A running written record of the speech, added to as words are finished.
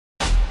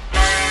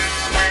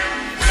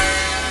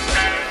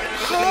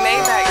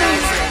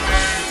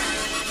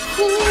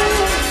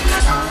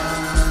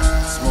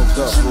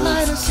up, bro?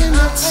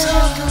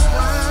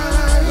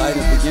 Light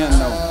up again,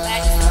 though.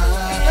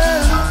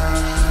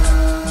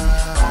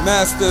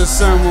 Master of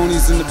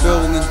ceremonies in the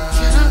building.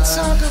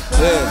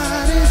 Yeah.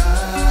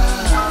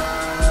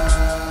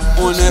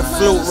 On that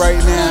float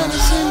right now.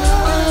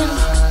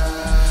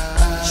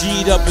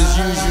 G'd up as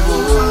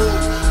usual.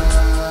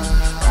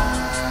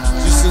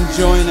 Just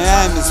enjoying the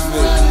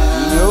atmosphere,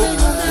 you know?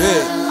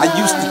 Yeah. I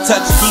used to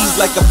touch keys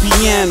like a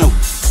piano.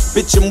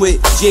 Bitch, I'm with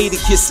Jada,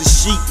 Kiss a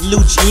Chic,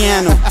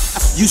 Luciano.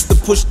 Used to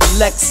push the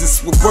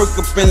Lexus with work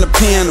up in the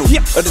panel,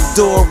 or the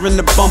door in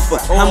the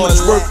bumper. How much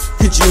work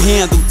could you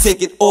handle?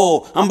 Take it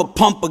all. I'm a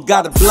pumper,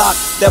 got a block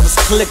that was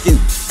clicking.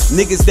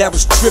 Niggas that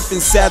was tripping,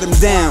 sat them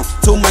down.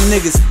 Told my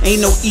niggas,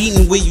 ain't no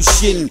eating where you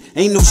shitting.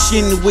 Ain't no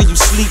shitting where you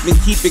sleeping.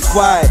 Keep it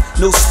quiet,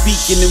 no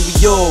speaking, and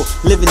we all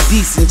living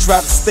decent. Try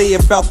to stay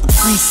about the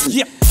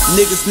precinct.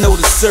 Niggas know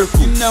the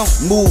circle,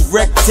 move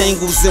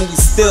rectangles and we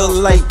still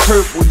like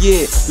purple,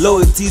 yeah.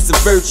 Loyalty's a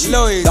virtue,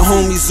 the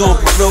homies on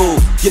parole,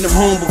 get them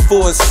home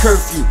before it's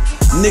curfew.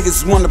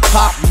 Niggas wanna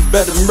pop, you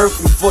better murk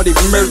before they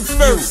murk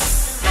you.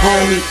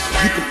 Homie,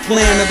 you can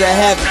plan it or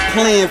have it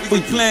planned for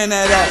you. Plan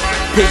that out.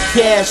 Pay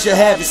cash or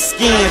have it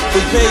scanned for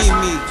you. Pay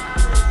me.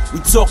 We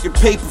talking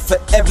paper for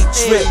every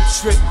trip.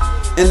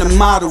 And the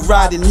model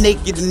riding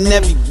naked in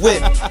every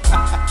whip.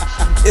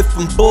 If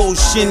I'm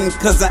bullshitting,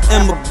 cause I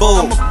am a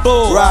bull.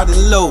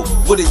 Riding low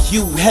with a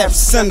Hugh half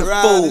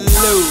centerfold.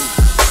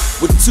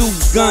 With 2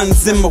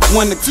 guns in my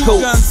winter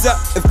coat.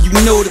 If you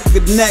know the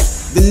connect,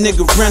 the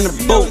nigga ran a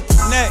boat.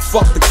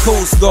 Fuck the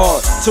Coast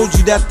Guard, told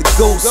you that the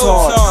ghost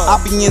hard. I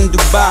be in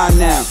Dubai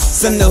now,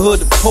 send the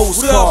hood a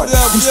postcard.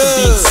 Used to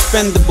be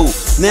expendable,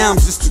 now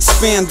I'm just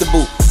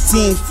expandable.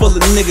 Team full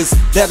of niggas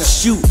that'll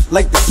shoot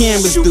like the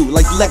cameras do.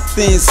 Like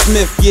Lecter and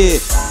Smith,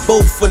 yeah,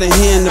 both for the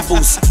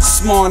Hannibals.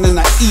 Smart and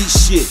I eat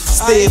shit,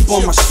 stay up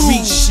on my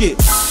street shit.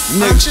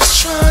 I'm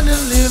just trying to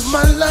live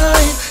my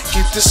life,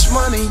 get this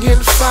money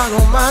and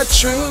follow my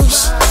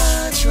dreams.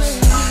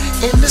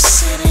 In the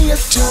city, I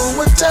do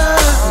or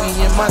die. Me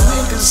and my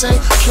niggas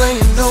ain't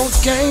playing no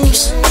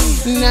games.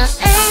 Now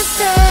ain't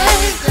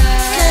that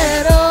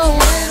ghetto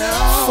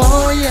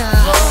for ya?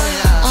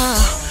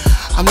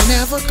 I'm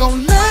never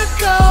gonna let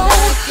go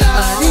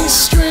of these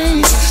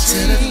streets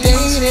till the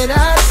day that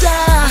I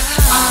die.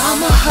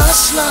 I'm a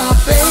hustler,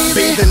 baby.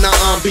 Bathed in the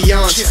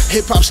ambiance,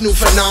 hip-hop's new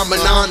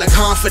phenomenon. A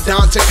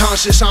confidant, a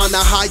conscious on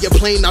a higher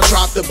plane. I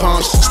drop the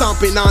bombs,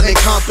 stomping on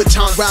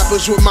incompetent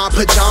rappers with my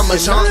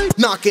pajamas on,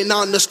 knocking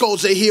on the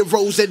skulls of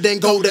heroes and then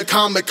go to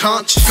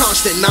Comic-Con.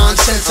 Constant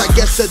nonsense, I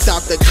guess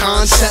adopt the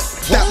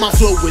concept that my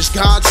flow is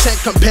God sent.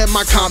 Compare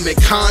my comic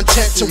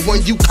content to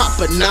when you cop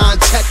a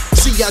non-tech.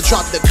 See, I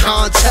dropped the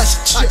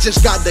contest, I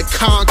just got the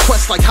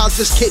conquest. Like, how's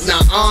this kid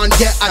not on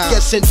yet? I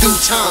guess in due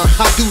time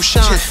I do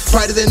shine,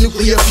 brighter than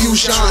nuclear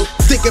fusion,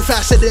 thinking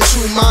faster than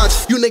 2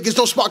 minds. You niggas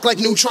don't spark like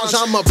neutrons,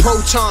 I'm a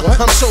proton.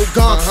 I'm so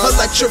gone,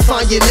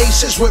 electrifying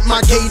aces with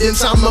my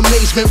cadence. I'm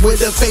amazement with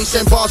a face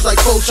and bars like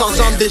photons.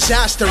 I'm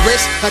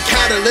disastrous, a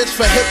catalyst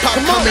for hip-hop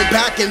coming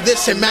back in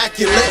this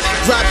immaculate.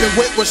 Rapping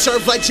wit was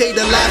served like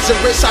Jada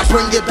Lazarus, I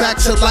bring it back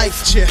to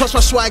life. Plus my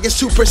swag is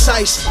too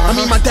precise, I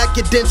mean my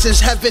decadence is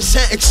heaven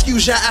sent.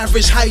 Excuse your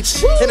average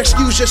heights, and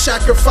excuse your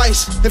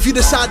sacrifice if you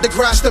decide to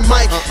grasp the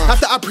mic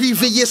after I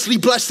previously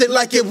blessed it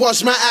like it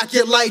was my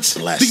acolytes.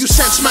 Do you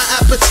sense my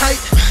appetite?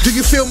 Do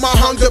you feel my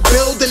hunger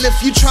build? And if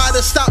you try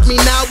to stop me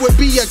now, it would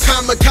be a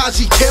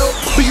kamikaze kill.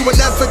 But you would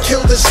never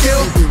kill the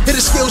skill, it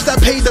is skills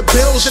that pay the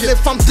bills. And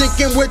if I'm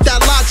thinking with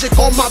that logic,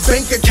 all my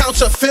bank accounts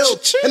are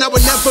filled, and I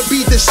would never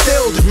be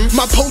distilled.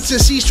 My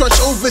potency stretch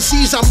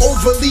overseas, I'm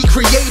overly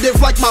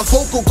creative like my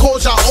vocal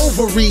cords are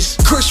ovaries.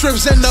 Chris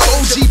Rivers and the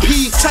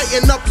OGP,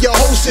 tighten up your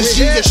hostess.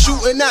 You're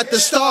shooting at the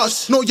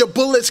stars, no, your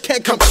bullets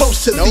can't come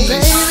close to these.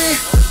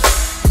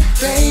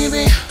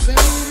 Baby,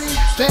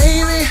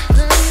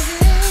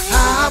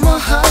 I'm a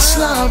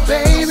hustler,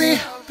 baby,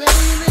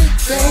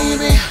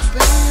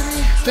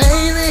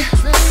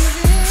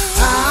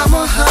 I'm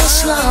a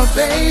hustler,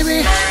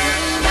 baby,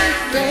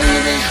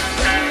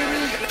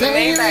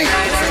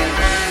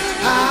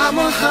 I'm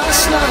a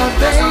hustler,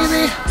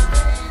 baby.